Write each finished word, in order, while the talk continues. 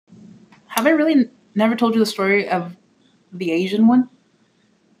Have I really never told you the story of the Asian one?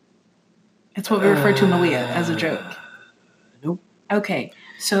 It's what we refer to Malia as a joke. Nope. Okay,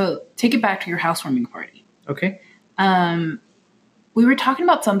 so take it back to your housewarming party. Okay. We were talking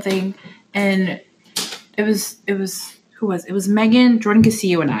about something, and it was who was it? Was Megan, Jordan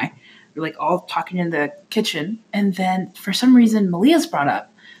Castillo, and I. We were like all talking in the kitchen, and then for some reason Malia's brought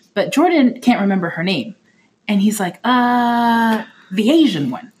up, but Jordan can't remember her name, and he's like, the Asian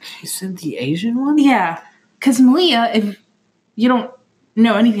one. You said the Asian one? Yeah, because Malia, if you don't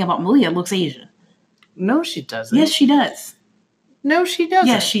know anything about Malia, looks Asian. No, she doesn't. Yes, she does. No, she doesn't.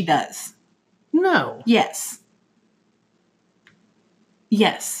 Yes, she does. No. Yes.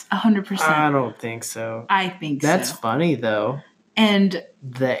 Yes, 100%. I don't think so. I think That's so. funny, though. And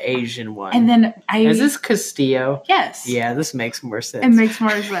the Asian one. And then Is this Castillo? Yes. Yeah, this makes more sense. It makes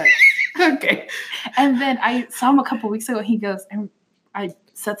more sense. Okay. And then I saw him a couple weeks ago. He goes, and I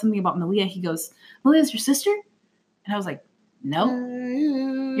said something about Malia. He goes, Malia's your sister? And I was like, no.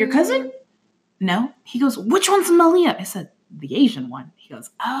 Your cousin? No. He goes, which one's Malia? I said, the Asian one. He goes,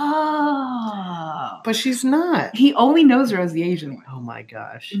 oh. But she's not. He only knows her as the Asian one. Oh my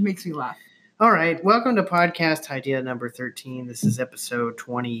gosh. It makes me laugh. All right. Welcome to podcast idea number 13. This is episode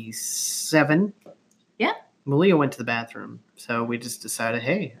 27. Yeah. Malia went to the bathroom. So we just decided,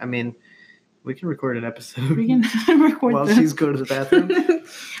 hey, I mean, we can record an episode. We can record while this. she's going to the bathroom.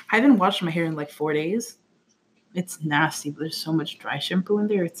 I haven't washed my hair in like 4 days. It's nasty, but there's so much dry shampoo in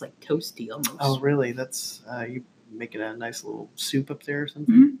there. It's like toasty almost. Oh, really? That's you making a nice little soup up there or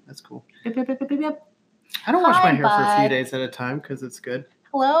something? Mm-hmm. That's cool. Yep. I don't wash my hair for a few bud. days at a time because it's good.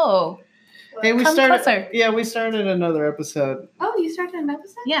 Hello. Hey, we Come started. closer. Yeah, we started another episode. Oh, you started an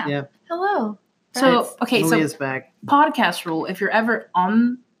episode? Yeah. Yeah. Hello. So, okay, Malia's so back. podcast rule. If you're ever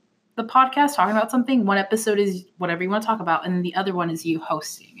on the podcast talking about something, one episode is whatever you want to talk about, and then the other one is you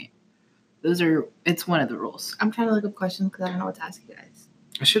hosting it. It's one of the rules. I'm trying to look up questions because I don't know what to ask you guys.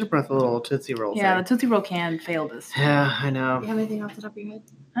 I should have brought the little Tootsie Roll Yeah, the thing. Tootsie Roll can failed us. Yeah, I Do know. you have anything off the top of your head?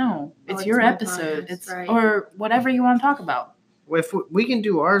 No, it's it's your my episode. podcast, It's right. or whatever you want to talk about. If we can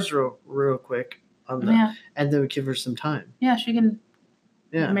do ours real quick on the, Yeah, and then we give her some time. yeah, she can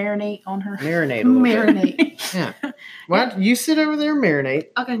Yeah, marinate on her. marinate a little bit. Marinate. Yeah. Why don't you sit over there and marinate,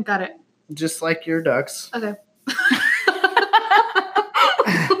 Okay, got it. just like your ducks. Okay.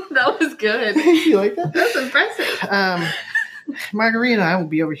 That was good. You like that? That's impressive. Marguerite and I will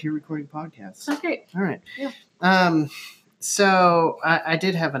be over here recording podcasts. That's great. All right. Yeah. So I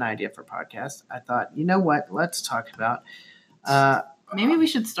did have an idea for podcast. I thought, you know what? Let's talk about Maybe we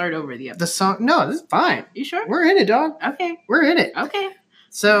should start over the episode. the song. No, this is fine. You sure? We're in it, dog. Okay. We're in it. Okay.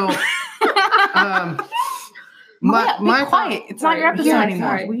 So, Malia, be my quiet. It's not your Sorry. episode Yeah, anymore.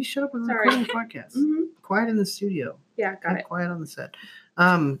 sorry. Will you shut up and Sorry. record a podcast? Mhm. Quiet in the studio. Yeah, got Not it. quiet on the set.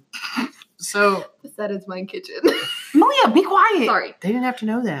 So That is my kitchen. Malia, be quiet. Sorry. they didn't have to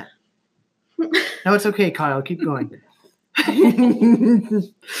know that. No, it's okay, Kyle. Keep going.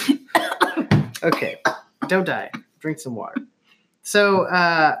 Okay. Don't die. Drink some water. So,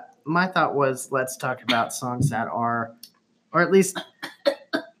 my thought was let's talk about songs that are, or at least,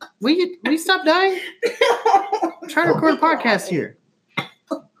 will you stop dying? I'm trying to record a podcast here.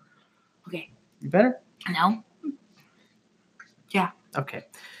 Okay. You better? No. Okay.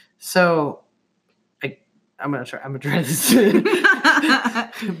 So, I'm gonna try this.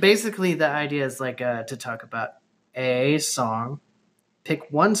 Basically, the idea is like to talk about a song,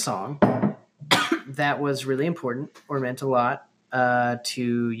 pick one song that was really important or meant a lot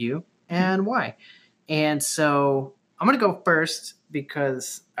to you and why. And so I'm gonna go first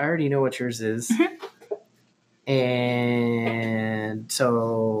because I already know what yours is. And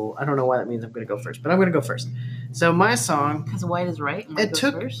so I don't know why that means I'm gonna go first, but I'm gonna go first. So my song, Because white is right. And It white goes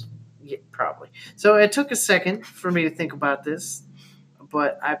took- first. yeah, probably. So it took a second for me to think about this,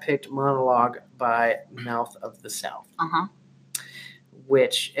 but I picked Monologue by Mouth of the South, Uh-huh.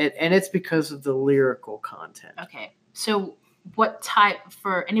 and it's because of the lyrical content. Okay. So what type,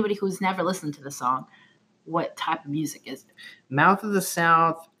 for anybody who's never listened to the song, what type of music is it? Mouth of the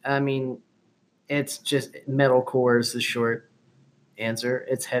South, I mean, it's just metalcore is the short answer.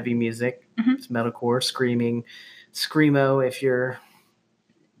 It's heavy music. Mhm. It's metalcore, screaming, screamo if you're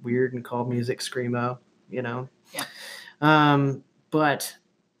weird and call music screamo, you know. Yeah. But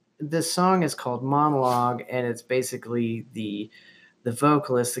the song is called Monologue, and it's basically the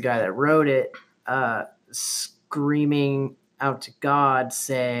vocalist, the guy that wrote it, screaming out to God,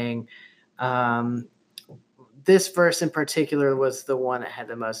 saying, this verse in particular was the one that had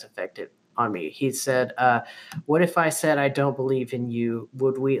the most effect on me. He said, what if I said I don't believe in you?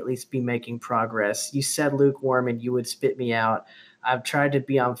 Would we at least be making progress? You said lukewarm and you would spit me out. I've tried to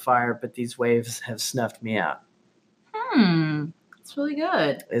be on fire, but these waves have snuffed me out. It's really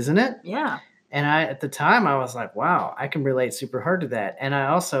good. Isn't it? Yeah. And at the time, I was like, wow, I can relate super hard to that. And I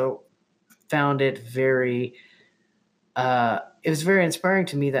also found it very, it was very inspiring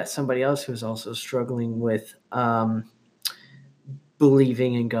to me that somebody else who was also struggling with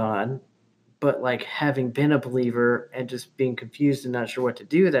believing in God, but like having been a believer and just being confused and not sure what to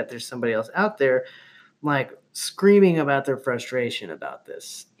do, that there's somebody else out there like screaming about their frustration about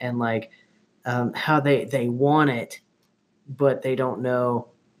this and like how they want it, but they don't know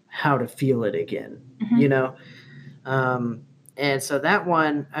how to feel it again, you know? And so that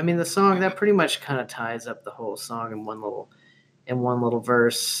one, I mean, the song that pretty much kind of ties up the whole song in one little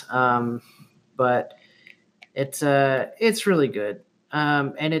verse. But it's really good.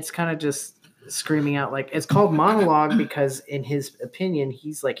 And it's kind of just screaming out, like, it's called monologue because in his opinion,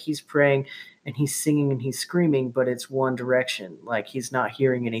 he's praying and he's singing and he's screaming, but it's one direction. Like he's not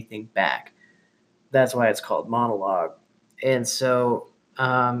hearing anything back. That's why it's called monologue. And so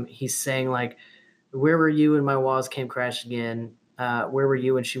he's saying like, where were you when my walls came crashing in? Where were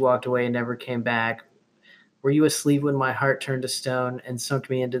you when she walked away and never came back? Were you asleep when my heart turned to stone and sunk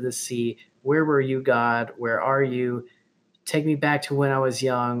me into the sea? Where were you, God? Where are you? Take me back to when I was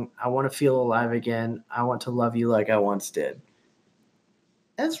young. I want to feel alive again. I want to love you like I once did.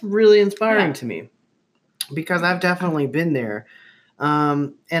 That's really inspiring to me because I've definitely been there.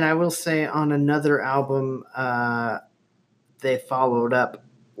 And I will say on another album, they followed up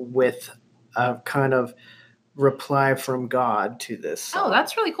with a kind of reply from God to this song. Oh,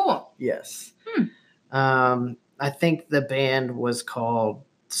 that's really cool. Yes. I think the band was called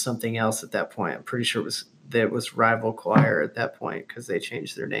something else at that point. I'm pretty sure it was Rival Choir at that point because they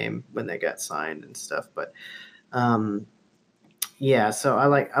changed their name when they got signed and stuff. But yeah, so I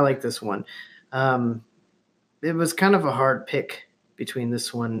like this one. It was kind of a hard pick between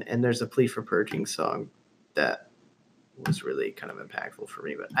this one and There's a Plea for Purging song that was really kind of impactful for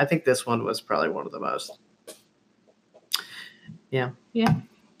me. But I think this one was probably one of the most. Yeah. Yeah.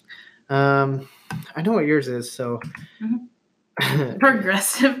 I know what yours is, so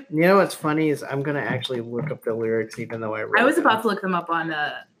Progressive. You know what's funny is I'm gonna actually look up the lyrics, even though I was about to look them up on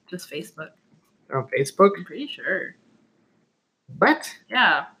just Facebook. On Facebook? I'm pretty sure. What?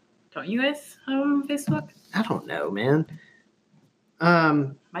 Yeah. Don't you guys have them on Facebook? I don't know, man.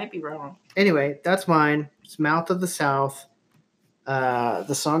 Might be wrong. Anyway, that's mine. It's Mouth of the South.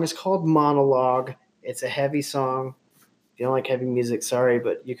 The song is called Monologue. It's a heavy song. If you don't like heavy music, sorry,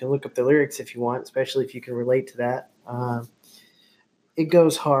 but you can look up the lyrics if you want, especially if you can relate to that. It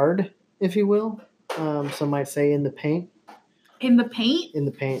goes hard, if you will. Some might say in the paint. In the paint? In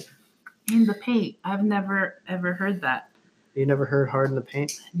the paint. In the paint. I've never, ever heard that. You never heard hard in the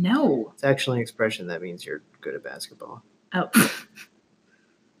paint? No. It's actually an expression that means you're good at basketball. Oh.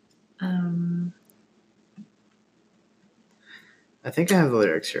 I think I have the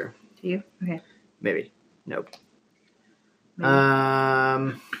lyrics here. Do you? Okay. Maybe. Nope.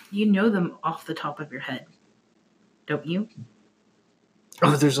 Maybe. You know them off the top of your head, don't you?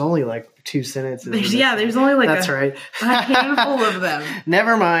 Oh, there's only like 2 sentences. There's only like That's right. a handful of them.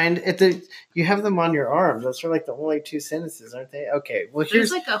 Never mind. You have them on your arms. Those are like the only 2 sentences, aren't they? Okay. Well,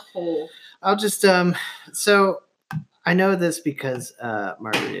 there's like a whole. I'll just so I know this because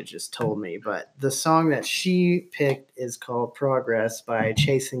Margarita just told me, but the song that she picked is called Progress by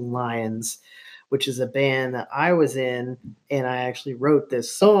Chasing Lions, which is a band that I was in, and I actually wrote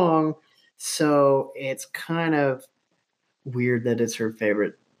this song. So it's kind of weird that it's her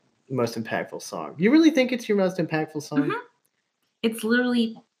favorite, most impactful song. You really think it's your most impactful song? Mm-hmm. It's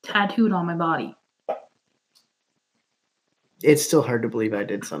literally tattooed on my body. It's still hard to believe I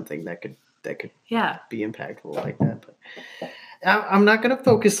did something that could be impactful like that. But I'm not going to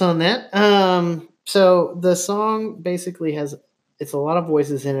focus on that. So the song basically it's a lot of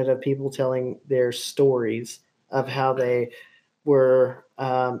voices in it of people telling their stories of how they were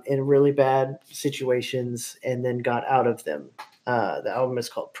in really bad situations and then got out of them. The album is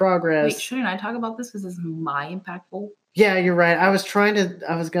called Progress. Wait, shouldn't I talk about this because it's my impactful? Yeah, you're right. I was going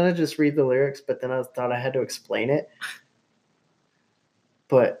to just read the lyrics, but then I thought I had to explain it.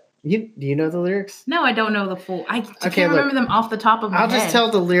 But do you know the lyrics? No, I don't know the full. I can't remember them off the top of my head. I'll just tell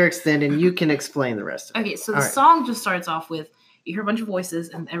the lyrics then, and you can explain the rest of it. Okay, so the song just starts off with, you hear a bunch of voices,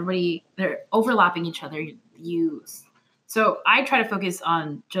 and they're overlapping each other. So I try to focus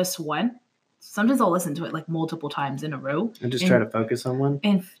on just one. Sometimes I'll listen to it like multiple times in a row. And just try to focus on one?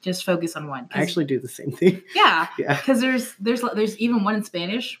 And just focus on one. I actually do the same thing. Yeah. Because there's even one in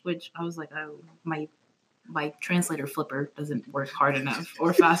Spanish, which I was like, oh, my my translator flipper doesn't work hard enough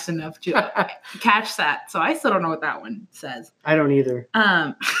or fast enough to catch that. So I still don't know what that one says. I don't either.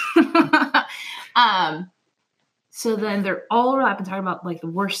 So then they're all overlapping, talking about like the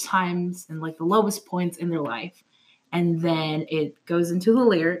worst times and like the lowest points in their life. And then it goes into the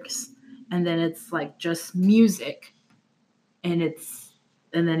lyrics, and then it's like just music. And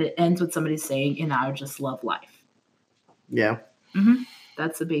then it ends with somebody saying, and I just love life. Yeah. Mm-hmm.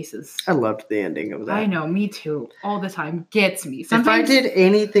 That's the basis. I loved the ending of that. I know, me too. All the time. Gets me. If I did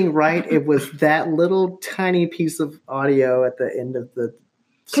anything right, it was that little tiny piece of audio at the end of the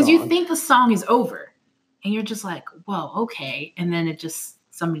song. Because you think the song is over. And you're just like, well, okay. And then and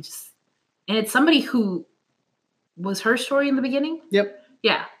it's somebody who was her story in the beginning. Yep.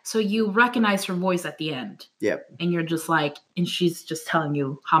 Yeah. So you recognize her voice at the end. Yep. And you're just like, and she's just telling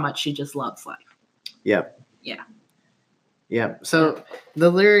you how much she just loves life. Yep. Yeah. Yeah. So the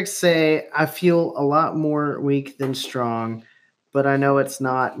lyrics say, I feel a lot more weak than strong, but I know it's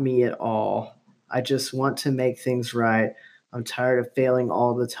not me at all. I just want to make things right. I'm tired of failing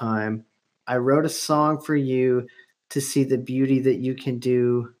all the time. I wrote a song for you to see the beauty that you can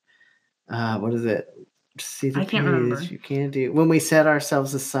do. What is it? See the beauty that you can do when we set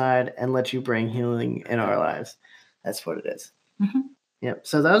ourselves aside and let you bring healing in our lives. That's what it is. Mm-hmm. Yep.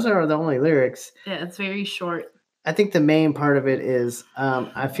 So those are the only lyrics. Yeah, it's very short. I think the main part of it is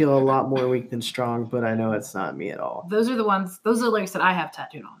I feel a lot more weak than strong, but I know it's not me at all. Those are the lyrics that I have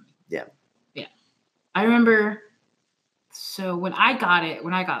tattooed on me. Yeah. Yeah. I remember, so when I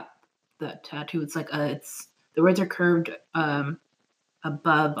got the tattoo, it's like the words are curved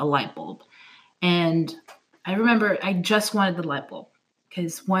above a light bulb. And I remember I just wanted the light bulb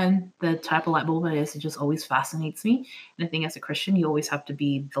because the type of light bulb it is, it just always fascinates me. And I think as a Christian, you always have to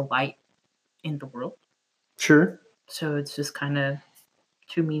be the light in the world. Sure. So it's just kind of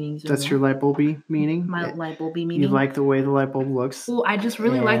two meanings. That's your light bulby meaning? My light bulby meaning. You like the way the light bulb looks? Well, I just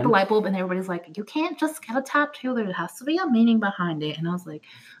really like the light bulb, and everybody's like, you can't just get a tattoo. There has to be a meaning behind it. And I was like,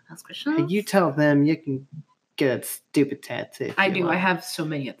 as Christians, you tell them you can get a stupid tattoo. I do. I have so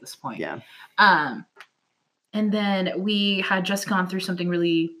many at this point. Yeah. And then we had just gone through something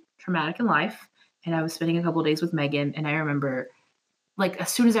really traumatic in life, and I was spending a couple of days with Megan, and I remember, like, as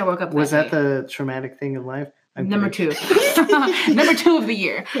soon as I woke up, was that the traumatic thing in life? Number 2. Number 2 of the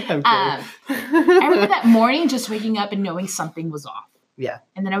year. I remember that morning just waking up and knowing something was off. Yeah.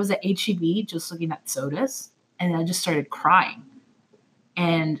 And then I was at HEB just looking at sodas, and I just started crying.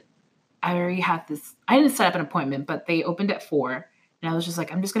 And I already had this, I didn't set up an appointment, but they opened at 4. And I was just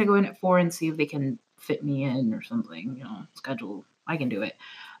like, I'm just going to go in at 4 and see if they can fit me in or something, schedule. I can do it.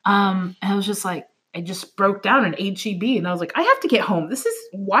 And I was just like, I just broke down in HEB, and I was like, I have to get home.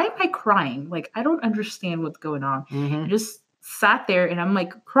 Why am I crying? Like, I don't understand what's going on. Mm-hmm. I just sat there, and I'm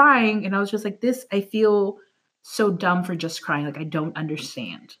like crying, and I was just like, I feel so dumb for just crying. Like, I don't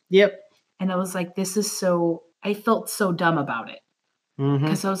understand. Yep. And I was like, I felt so dumb about it.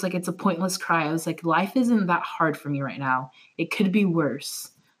 Because I was like, it's a pointless cry. I was like, life isn't that hard for me right now. It could be worse.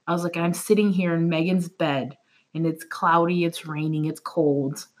 I was like, I'm sitting here in Megan's bed, and it's cloudy, it's raining, it's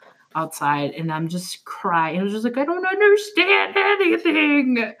cold outside, and I'm just crying. I was just like, I don't understand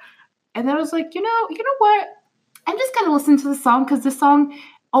anything. And then I was like, you know what? I'm just gonna listen to the song because the song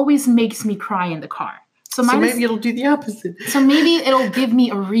always makes me cry in the car. So maybe it'll do the opposite. So maybe it'll give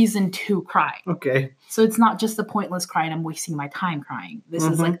me a reason to cry. Okay. So it's not just a pointless cry and I'm wasting my time crying. This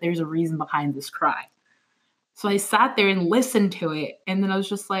is like, there's a reason behind this cry. So I sat there and listened to it, and then I was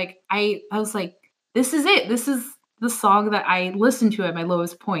just like, I was like, this is it. This is the song that I listened to at my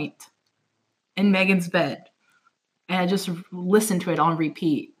lowest point in Megan's bed. And I just listened to it on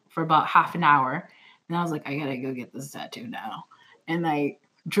repeat for about half an hour. And I was like, I gotta go get this tattoo now. And I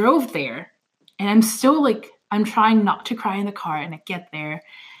drove there, and I'm still like, I'm trying not to cry in the car, and I get there.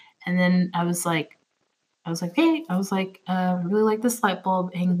 And then I was like, hey, I really like this light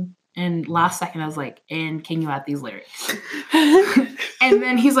bulb. And last second, I was like, and can you add these lyrics? And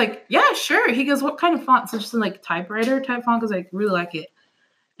then he's like, yeah, sure. He goes, what kind of font? So just like typewriter type font, because I really like it.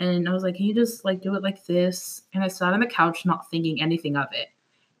 And I was like, can you just like do it like this? And I sat on the couch not thinking anything of it.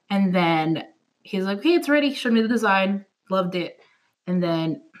 And then he's like, hey, it's ready. He showed me the design. Loved it. And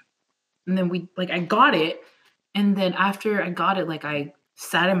then we, like, I got it. And then after I got it, like, I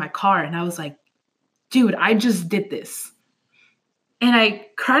sat in my car and I was like, dude, I just did this. And I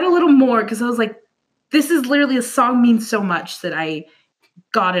cried a little more because I was like, this is literally, a song means so much that I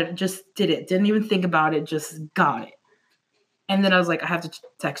got it, just did it. Didn't even think about it, just got it. And then I was like, I have to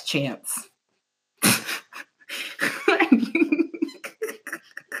text Chance.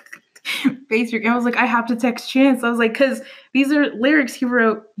 I was like, I have to text Chance. I was like, because these are lyrics he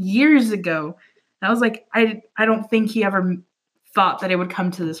wrote years ago. And I was like, I don't think he ever thought that it would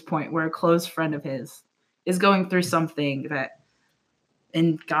come to this point where a close friend of his is going through something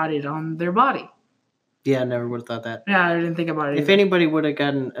and got it on their body. Yeah, I never would have thought that. Yeah, I didn't think about it. If either. anybody would have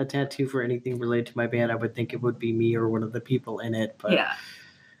gotten a tattoo for anything related to my band, I would think it would be me or one of the people in it. But Yeah,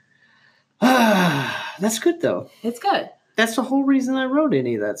 that's good though. it's good. That's the whole reason I wrote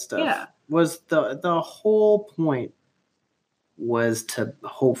any of that stuff. Yeah. Was the whole point was to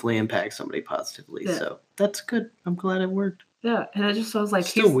hopefully impact somebody positively. Yeah. So that's good. I'm glad it worked. Yeah, and I was like,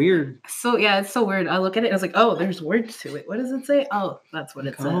 Still weird. So yeah, it's so weird. I look at it, and I was like, oh, there's words to it. What does it say? Oh, that's what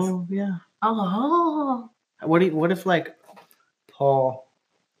it says. Oh yeah. Oh, What if like Paul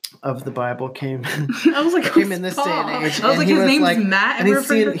of the Bible came I was like, came who's in this Paul? day and age, I was and like, he his was name's like- Matt,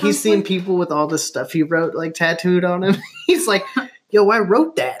 and he's seen people with all this stuff he wrote like tattooed on him. He's like, yo, I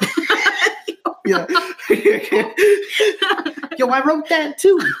wrote that. Yeah. Yo, I wrote that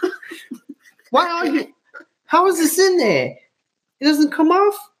too. Why are you? How is this in there? It doesn't come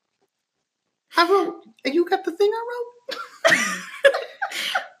off. I wrote. You got the thing I wrote.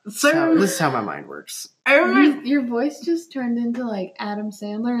 So This is how my mind works. I remember. Your voice just turned into like Adam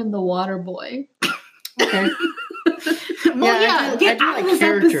Sandler and The Water Boy. Okay. Well, I get do out of like this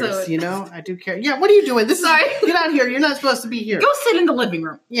characters. episode. You know, I do care. Yeah. What are you doing? Sorry. Get out of here. You're not supposed to be here. Go sit in the living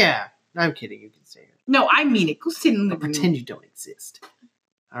room. Yeah. I'm kidding. You can stay here. No, I mean it. Go sit in the But living room. pretend you don't exist.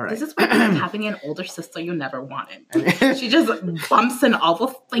 All right. This is what having an older sister you never wanted. She just bumps in all the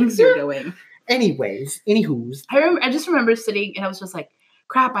things you're doing. Anyways, anywho's. I just remember sitting and I was just like,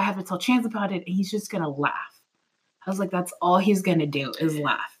 crap, I have to tell Chance about it, and he's just gonna laugh. I was like, that's all he's gonna do is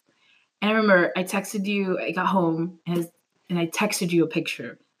laugh. And I remember I texted you, I got home and I texted you a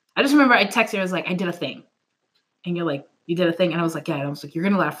picture. I just remember I texted you, I was like, I did a thing. And you're like, you did a thing? And I was like, yeah. And I was like, you're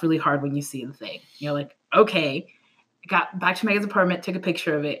gonna laugh really hard when you see the thing. And you're like, okay. I got back to Megan's apartment, took a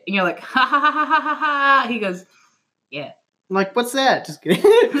picture of it, and you're like, ha ha ha ha ha ha ha. He goes, yeah. I'm like, what's that? Just kidding.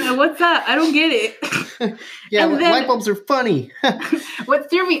 What's that? I don't get it. Yeah, And then- light bulbs are funny. What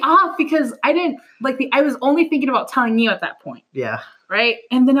threw me off because I didn't I was only thinking about telling you at that point, Yeah. right?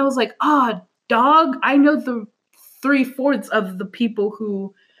 And then I was like, dog, I know the 3/4 of the people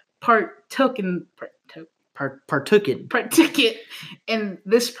who partook in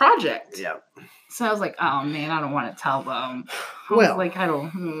this project. Yeah. So I was like, oh man, I don't want to tell them. I Well. was like, I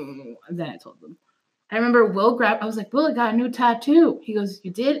don't. And then I told them. I remember I was like, Will, I got a new tattoo. He goes,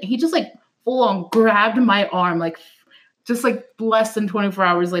 you did? And he just like full on grabbed my arm, like just like less than 24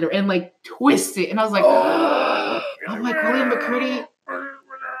 hours later and like twisted. And I was like, I'm like, William McCurdy,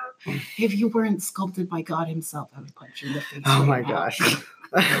 if you weren't sculpted by God himself, I would punch you in the face. Oh my right now." gosh.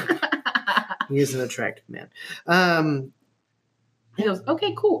 He is an attractive man. He goes,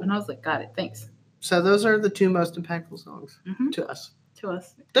 okay, cool. And I was like, got it. Thanks. So those are the two most impactful songs Mhm. to us. To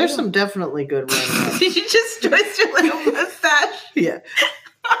us. There's Yeah. some definitely good ones. Did you just twist your little mustache? Yeah.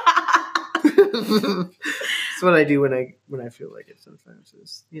 That's what I do when I feel like it sometimes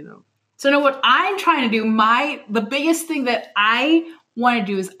is, you know. So know what I'm trying to do? The biggest thing that I want to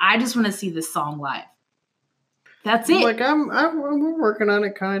do is I just want to see this song live. That's it. Like we're working on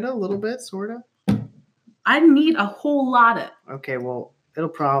it kind of a little bit, sort of. I need a whole lot of. Okay, well, it'll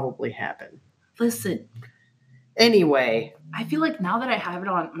probably happen. Listen, Anyway, I feel like now that I have it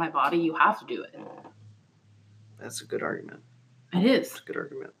on my body, you have to do it. that's a good argument. It is. That's a good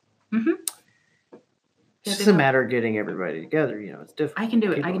argument. Mm-hmm. It's just a matter of getting everybody together. You know, it's different. I can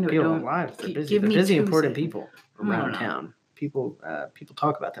do it. I can do it. People Don't have lives. They're gi- busy. give They're me busy, 2 important seconds. people I don't around know. town. People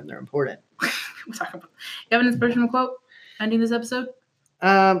talk about them. They're important. We'll talk about. You have an inspirational quote ending this episode?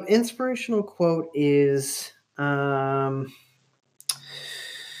 Inspirational quote is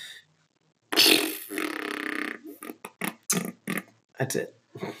that's it.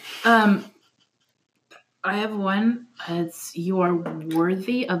 I have one. It's you are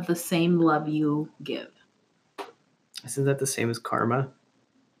worthy of the same love you give. Isn't that the same as karma?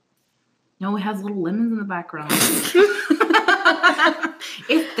 No, it has little lemons in the background.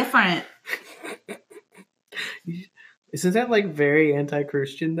 It's different. Isn't that like very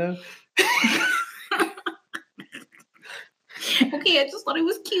anti-Christian though? Okay, I just thought it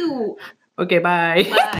was cute. Okay, bye. Bye.